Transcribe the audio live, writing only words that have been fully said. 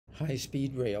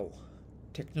High-speed rail,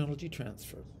 technology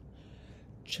transfer.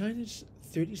 China's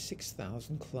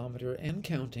 36,000-kilometer and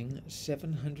counting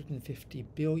 $750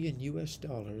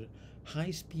 billion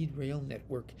high-speed rail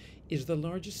network is the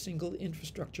largest single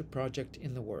infrastructure project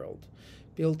in the world.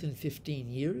 Built in 15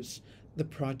 years, the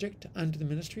project under the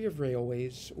Ministry of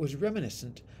Railways was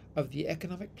reminiscent of the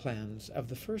economic plans of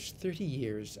the first 30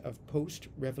 years of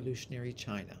post-revolutionary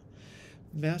China.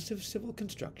 Massive civil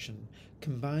construction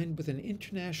combined with an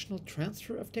international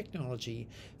transfer of technology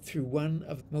through one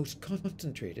of the most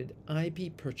concentrated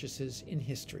IP purchases in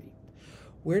history.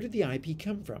 Where did the IP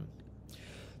come from?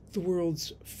 The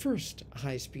world's first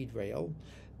high-speed rail,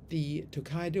 the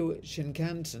Tokaido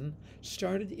Shinkansen,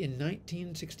 started in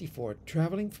 1964,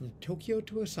 traveling from Tokyo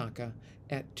to Osaka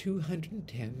at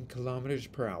 210 kilometers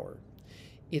per hour.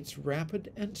 Its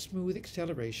rapid and smooth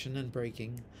acceleration and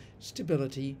braking,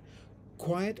 stability,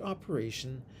 quiet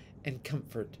operation, and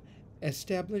comfort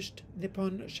established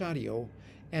Nippon Sharyo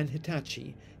and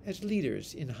Hitachi as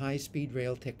leaders in high-speed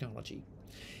rail technology.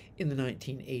 In the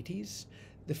 1980s,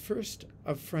 the first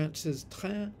of France's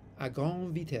trains à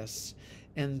grande vitesse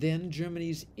and then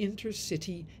Germany's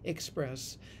intercity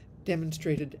express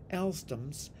demonstrated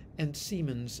Alstom's and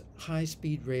Siemens'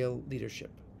 high-speed rail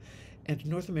leadership. And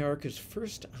North America's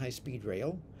first high-speed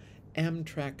rail,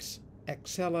 Amtrak's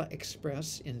Acela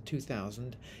Express in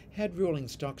 2000, had rolling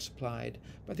stock supplied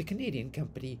by the Canadian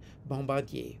company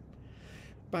Bombardier.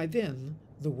 By then,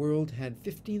 the world had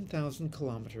 15,000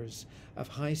 kilometers of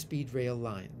high-speed rail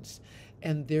lines,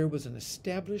 and there was an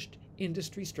established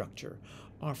industry structure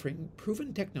offering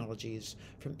proven technologies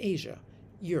from Asia,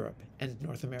 Europe, and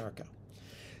North America.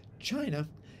 China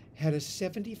had a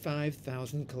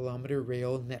 75,000-kilometer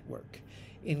rail network,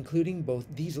 including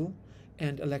both diesel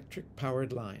and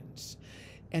electric-powered lines,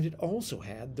 and it also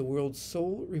had the world's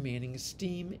sole remaining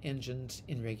steam engines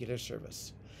in regular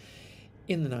service.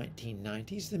 In the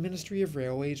 1990s, the Ministry of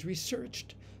Railways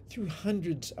researched through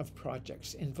hundreds of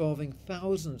projects involving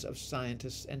thousands of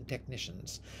scientists and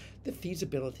technicians the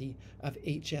feasibility of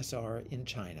HSR in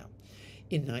China.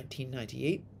 In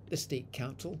 1998, the State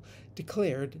Council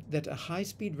declared that a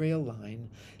high-speed rail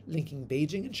line linking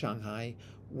Beijing and Shanghai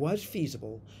was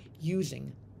feasible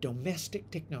using domestic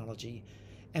technology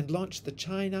and launched the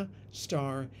China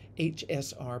Star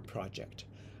HSR project.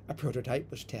 A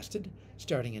prototype was tested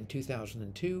starting in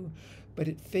 2002, but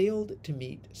it failed to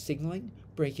meet signaling,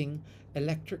 braking,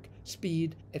 electric,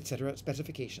 speed, etc.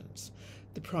 specifications.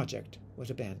 The project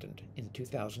was abandoned in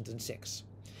 2006.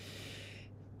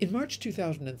 In March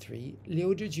 2003,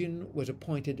 Liu Zhijun was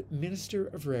appointed Minister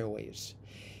of Railways.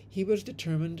 He was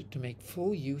determined to make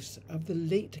full use of the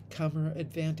late-comer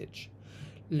advantage,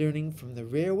 learning from the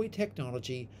railway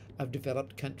technology of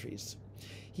developed countries.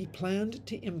 He planned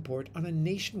to import on a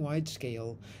nationwide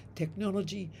scale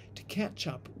technology to catch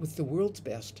up with the world's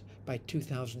best by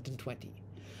 2020.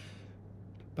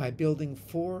 By building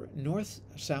 4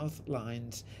 north-south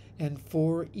lines and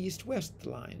 4 east-west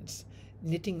lines,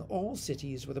 knitting all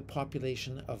cities with a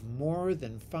population of more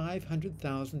than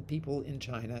 500,000 people in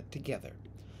China together.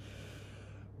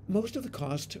 Most of the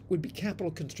cost would be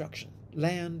capital construction,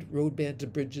 land,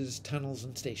 roadbeds, bridges, tunnels,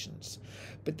 and stations.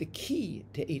 But the key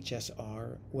to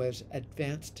HSR was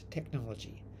advanced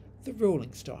technology, the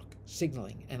rolling stock,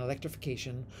 signaling, and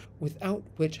electrification, without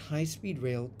which high-speed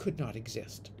rail could not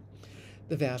exist.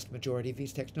 The vast majority of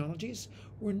these technologies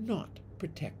were not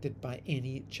protected by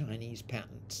any Chinese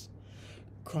patents.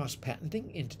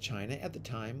 Cross-patenting into China at the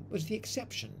time was the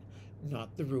exception,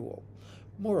 not the rule.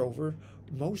 Moreover,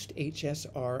 most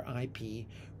HSR IP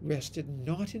rested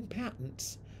not in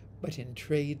patents, but in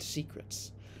trade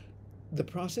secrets, the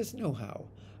process know-how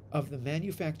of the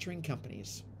manufacturing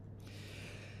companies.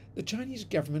 The Chinese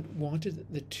government wanted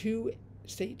the 2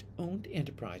 state-owned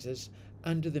enterprises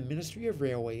under the Ministry of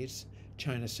Railways,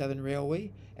 China Southern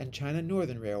Railway and China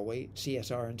Northern Railway,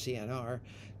 CSR and CNR,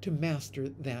 to master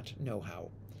that know-how.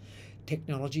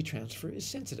 Technology transfer is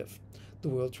sensitive. The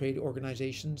World Trade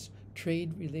Organization's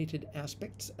trade-related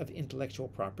aspects of intellectual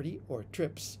property, or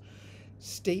TRIPS,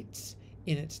 states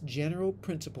in its general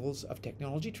principles of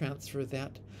technology transfer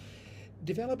that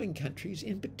developing countries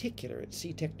in particular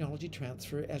see technology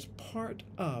transfer as part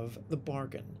of the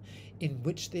bargain in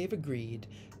which they have agreed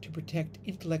to protect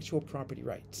intellectual property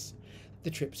rights.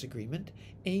 The TRIPS agreement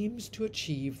aims to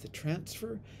achieve the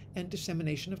transfer and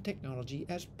dissemination of technology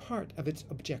as part of its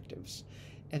objectives,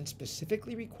 and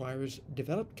specifically requires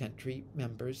developed country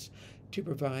members to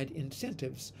provide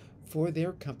incentives for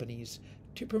their companies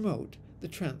to promote the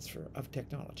transfer of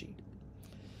technology.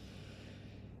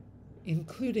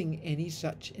 Including any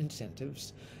such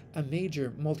incentives, A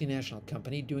major multinational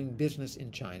company doing business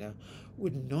in China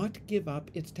would not give up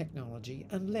its technology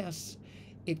unless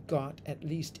it got at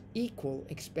least equal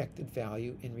expected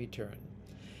value in return.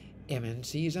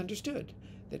 MNCs understood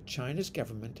that China's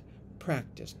government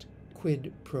practiced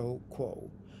quid pro quo,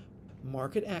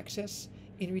 market access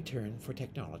in return for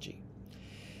technology.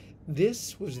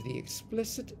 This was the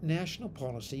explicit national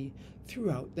policy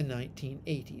throughout the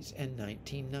 1980s and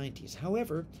 1990s.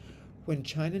 However, when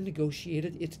China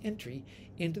negotiated its entry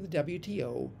into the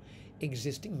WTO,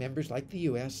 existing members like the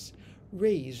US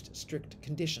raised strict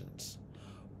conditions.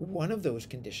 One of those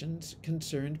conditions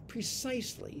concerned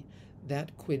precisely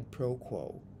that quid pro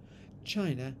quo.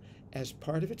 China, as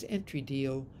part of its entry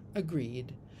deal,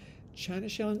 agreed, China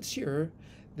shall ensure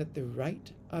that the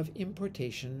right of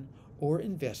importation or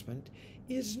investment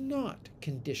is not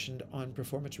conditioned on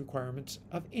performance requirements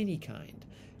of any kind,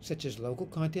 such as local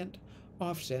content,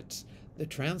 offsets, the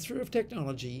transfer of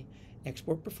technology,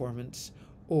 export performance,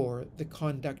 or the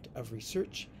conduct of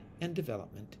research and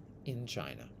development in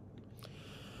China.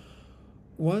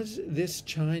 Was this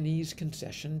Chinese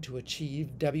concession to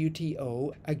achieve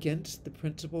WTO against the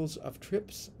principles of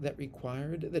TRIPS that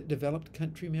required that developed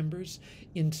country members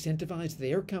incentivize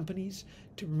their companies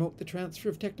to promote the transfer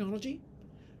of technology?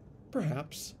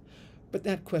 Perhaps, but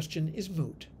that question is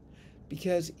moot,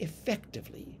 because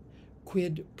effectively,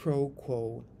 quid pro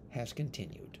quo has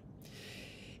continued.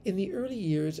 In the early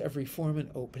years of reform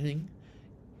and opening,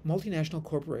 multinational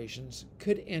corporations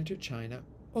could enter China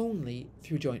only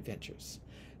through joint ventures.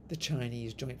 The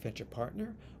Chinese joint venture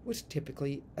partner was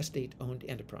typically a state-owned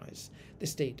enterprise. The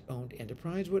state-owned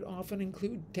enterprise would often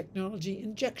include technology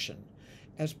injection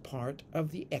as part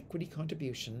of the equity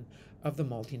contribution of the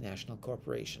multinational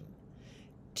corporation.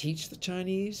 Teach the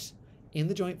Chinese in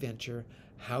the joint venture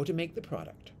how to make the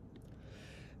product.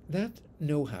 That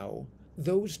know-how,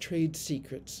 those trade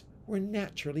secrets, were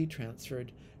naturally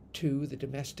transferred to the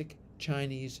domestic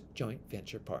Chinese joint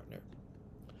venture partner.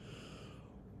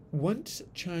 Once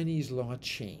Chinese law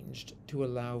changed to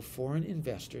allow foreign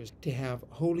investors to have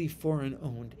wholly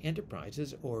foreign-owned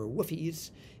enterprises, or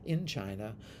WOFIs, in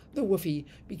China, the WOFI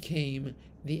became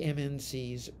the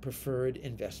MNC's preferred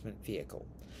investment vehicle.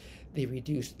 They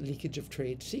reduced leakage of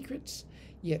trade secrets,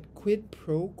 yet quid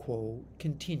pro quo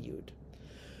continued.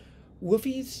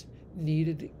 WOFIs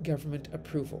needed government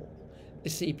approval. The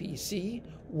CPC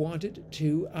wanted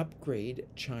to upgrade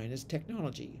China's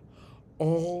technology.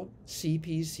 All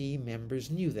CPC members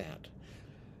knew that.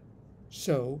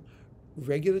 So,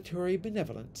 regulatory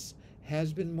benevolence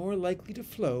has been more likely to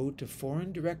flow to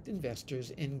foreign direct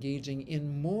investors engaging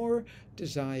in more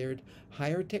desired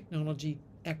higher technology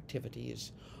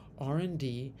activities,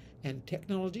 R&D, and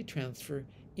technology transfer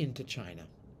into China.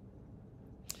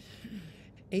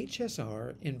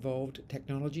 HSR involved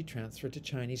technology transfer to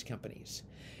Chinese companies.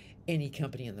 Any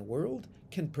company in the world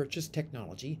can purchase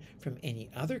technology from any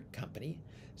other company,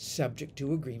 subject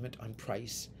to agreement on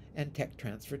price and tech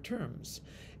transfer terms,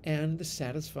 and the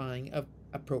satisfying of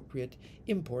appropriate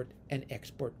import and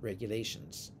export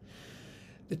regulations.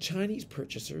 The Chinese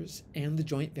purchasers and the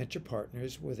joint venture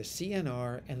partners were the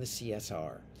CNR and the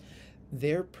CSR.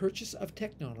 Their purchase of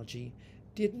technology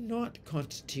did not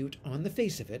constitute, on the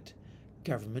face of it,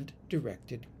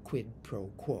 government-directed quid pro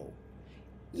quo.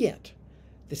 Yet,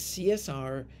 the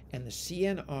CSR and the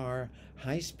CNR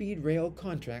high-speed rail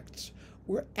contracts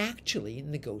were actually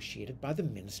negotiated by the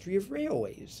Ministry of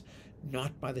Railways,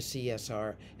 not by the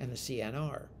CSR and the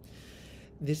CNR.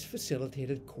 This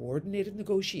facilitated coordinated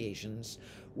negotiations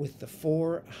with the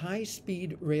four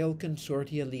high-speed rail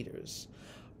consortia leaders,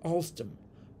 Alstom,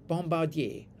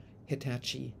 Bombardier,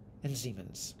 Hitachi, and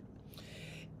Siemens.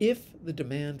 If the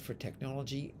demand for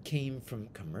technology came from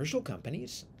commercial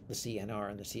companies, the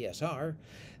CNR and the CSR,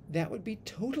 that would be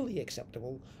totally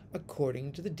acceptable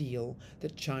according to the deal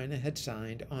that China had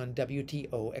signed on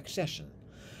WTO accession.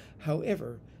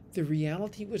 However, the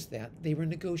reality was that they were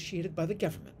negotiated by the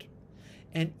government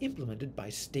and implemented by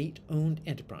state-owned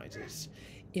enterprises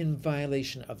in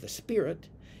violation of the spirit,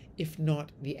 if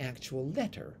not the actual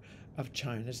letter, of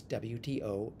China's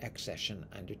WTO accession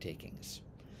undertakings.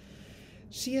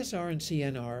 CSR and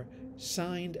CNR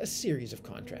signed a series of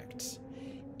contracts.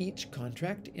 Each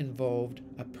contract involved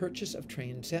a purchase of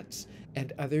train sets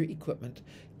and other equipment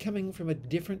coming from a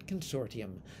different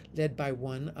consortium led by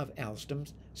one of Alstom,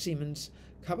 Siemens,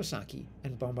 Kawasaki,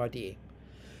 and Bombardier.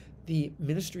 The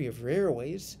Ministry of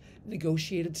Railways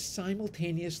negotiated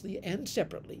simultaneously and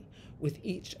separately with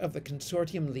each of the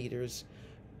consortium leaders,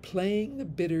 playing the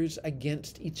bidders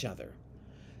against each other.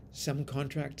 Some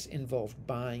contracts involved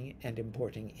buying and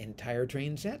importing entire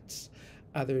train sets.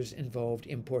 Others involved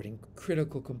importing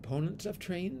critical components of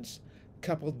trains,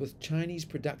 coupled with Chinese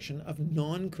production of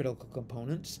non-critical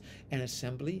components and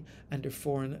assembly under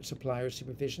foreign supplier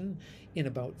supervision in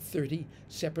about 30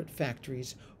 separate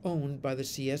factories owned by the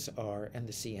CSR and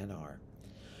the CNR.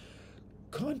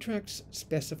 Contracts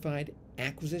specified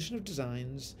acquisition of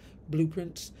designs,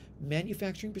 blueprints,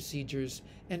 manufacturing procedures,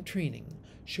 and training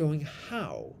showing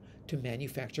how to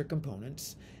manufacture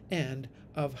components and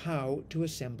of how to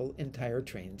assemble entire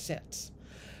train sets.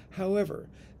 However,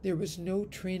 there was no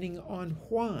training on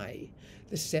why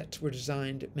the sets were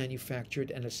designed,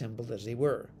 manufactured, and assembled as they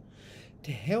were.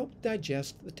 To help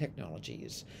digest the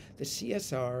technologies, the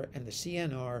CSR and the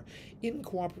CNR, in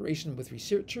cooperation with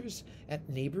researchers at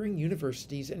neighboring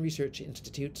universities and research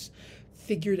institutes,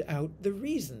 figured out the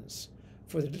reasons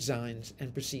for the designs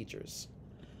and procedures.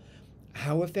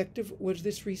 How effective was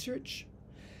this research?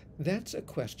 That's a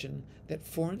question that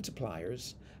foreign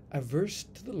suppliers, averse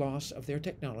to the loss of their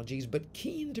technologies but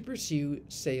keen to pursue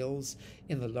sales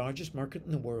in the largest market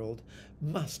in the world,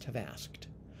 must have asked.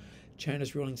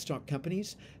 China's rolling stock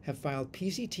companies have filed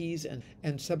PCTs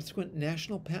and subsequent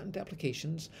national patent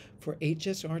applications for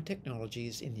HSR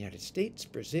technologies in the United States,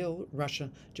 Brazil, Russia,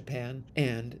 Japan,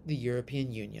 and the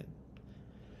European Union.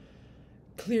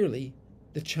 Clearly,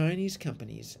 the Chinese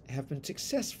companies have been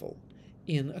successful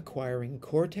in acquiring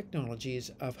core technologies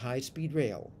of high-speed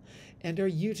rail and are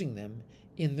using them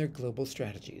in their global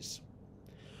strategies.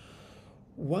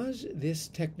 Was this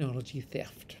technology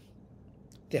theft?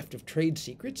 Theft of trade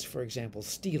secrets, for example,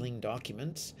 stealing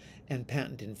documents, and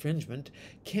patent infringement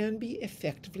can be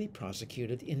effectively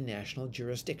prosecuted in national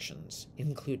jurisdictions,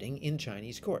 including in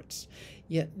Chinese courts.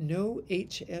 Yet no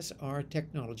HSR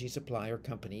technology supplier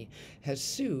company has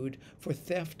sued for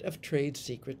theft of trade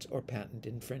secrets or patent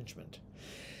infringement.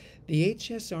 The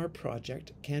HSR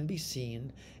project can be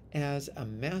seen as a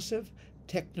massive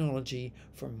technology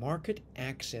for market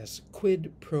access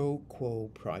quid pro quo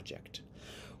project.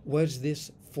 Was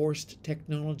this forced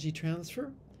technology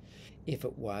transfer? If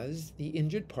it was, the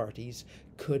injured parties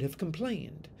could have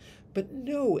complained, but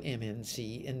no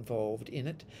MNC involved in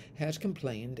it has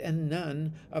complained, and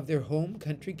none of their home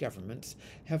country governments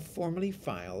have formally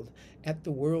filed at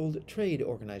the World Trade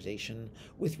Organization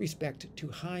with respect to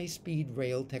high-speed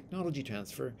rail technology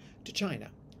transfer to China.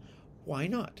 Why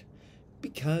not?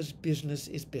 Because business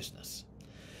is business.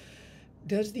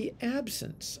 Does the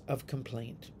absence of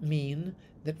complaint mean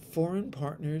that foreign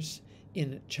partners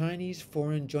in Chinese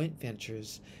foreign joint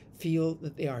ventures feel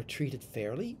that they are treated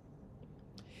fairly?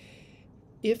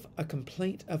 If a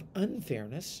complaint of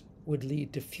unfairness would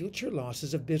lead to future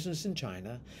losses of business in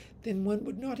China, then one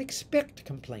would not expect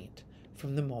complaint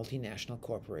from the multinational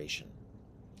corporation.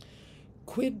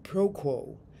 Quid pro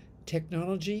quo,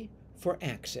 technology for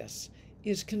access,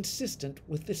 is consistent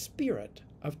with the spirit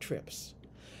of TRIPS.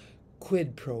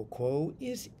 Quid pro quo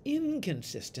is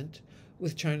inconsistent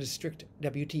with China's strict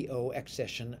WTO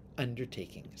accession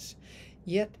undertakings.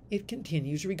 Yet it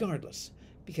continues regardless,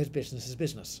 because business is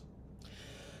business.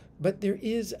 But there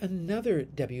is another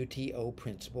WTO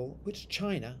principle which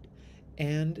China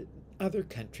and other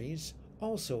countries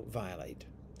also violate,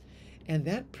 and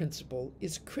that principle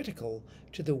is critical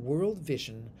to the world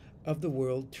vision of the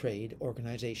World Trade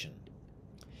Organization.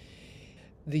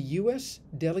 The U.S.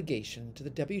 delegation to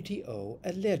the WTO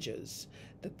alleges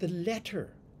that the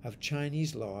letter of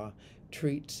Chinese law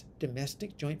treats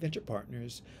domestic joint venture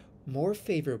partners more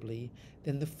favorably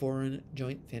than the foreign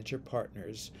joint venture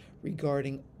partners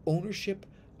regarding ownership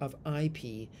of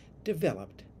IP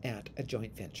developed at a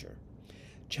joint venture.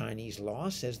 Chinese law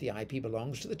says the IP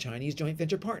belongs to the Chinese joint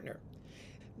venture partner.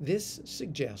 This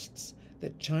suggests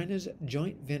that China's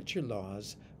joint venture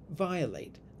laws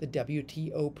violate the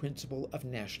WTO principle of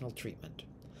national treatment.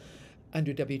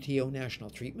 Under WTO national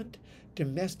treatment,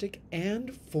 domestic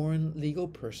and foreign legal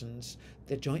persons,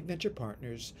 the joint venture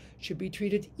partners, should be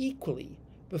treated equally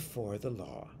before the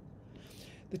law.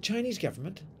 The Chinese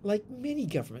government, like many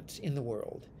governments in the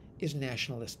world, is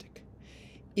nationalistic.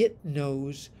 It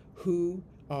knows who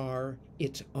are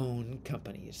its own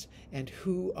companies and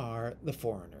who are the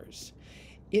foreigners.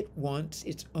 It wants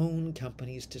its own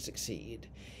companies to succeed.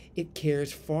 It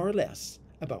cares far less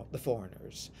about the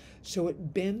foreigners, so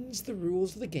it bends the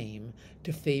rules of the game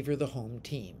to favor the home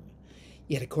team.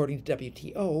 Yet according to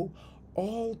WTO,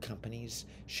 all companies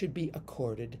should be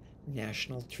accorded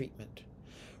national treatment.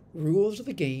 Rules of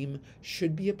the game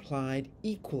should be applied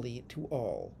equally to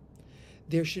all.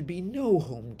 There should be no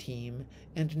home team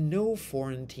and no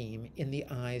foreign team in the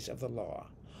eyes of the law.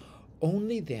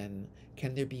 Only then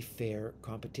can there be fair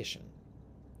competition.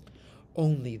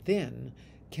 Only then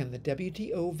can the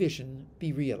WTO vision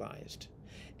be realized.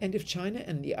 And if China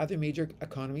and the other major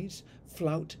economies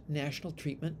flout national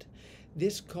treatment,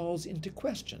 this calls into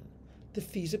question the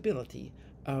feasibility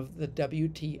of the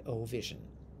WTO vision.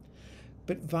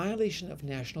 But violation of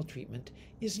national treatment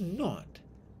is not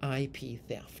IP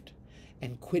theft,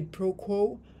 and quid pro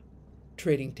quo,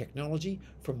 trading technology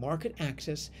for market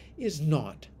access, is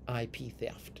not IP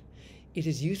theft. It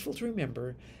is useful to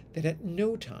remember that at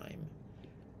no time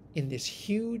in this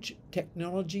huge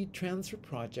technology transfer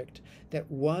project that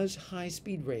was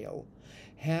high-speed rail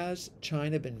has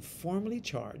China been formally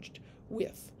charged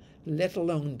with, let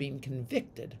alone been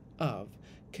convicted of,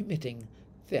 committing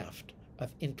theft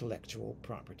of intellectual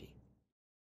property.